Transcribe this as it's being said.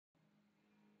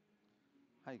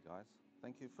Hey guys,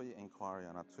 thank you for your inquiry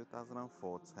on our 2014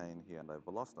 Hyundai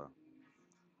Veloster.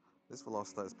 This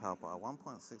Veloster is powered by a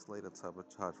 1.6 litre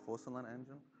turbocharged 4-cylinder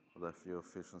engine with a fuel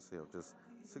efficiency of just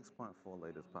 6.4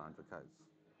 litres per 100 k's.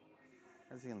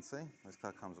 As you can see, this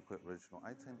car comes equipped with original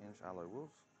 18-inch alloy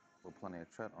wheels with plenty of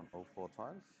tread on all 4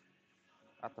 tyres.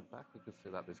 At the back you can see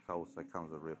that this car also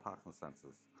comes with rear parking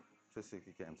sensors, just so you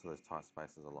can get into those tight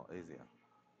spaces a lot easier.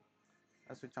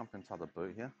 As we jump into the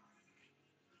boot here,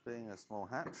 being a small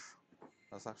hatch,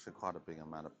 there's actually quite a big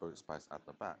amount of boot space at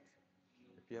the back.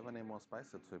 If you ever need more space,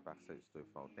 the 2 back seats do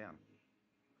fold down.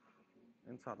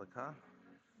 Inside the car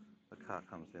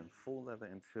comes in full leather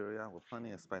interior with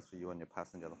plenty of space for you and your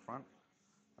passenger at the front,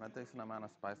 and a decent amount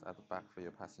of space at the back for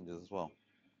your passengers as well.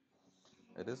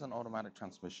 It is an automatic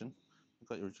transmission. You've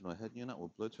got your original head unit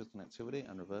with Bluetooth connectivity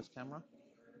and reverse camera.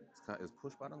 This car is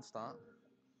push button start.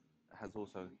 It has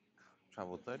also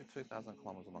travelled 32,000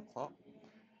 kilometers on the clock.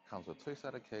 Comes with 2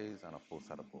 set of keys and a full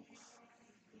set of books.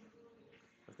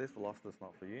 If this Veloster is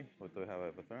not for you, we do have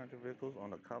over 300 vehicles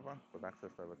on the cover with access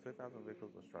to over 2,000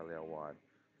 vehicles Australia-wide.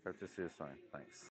 Hope to see you soon. Thanks.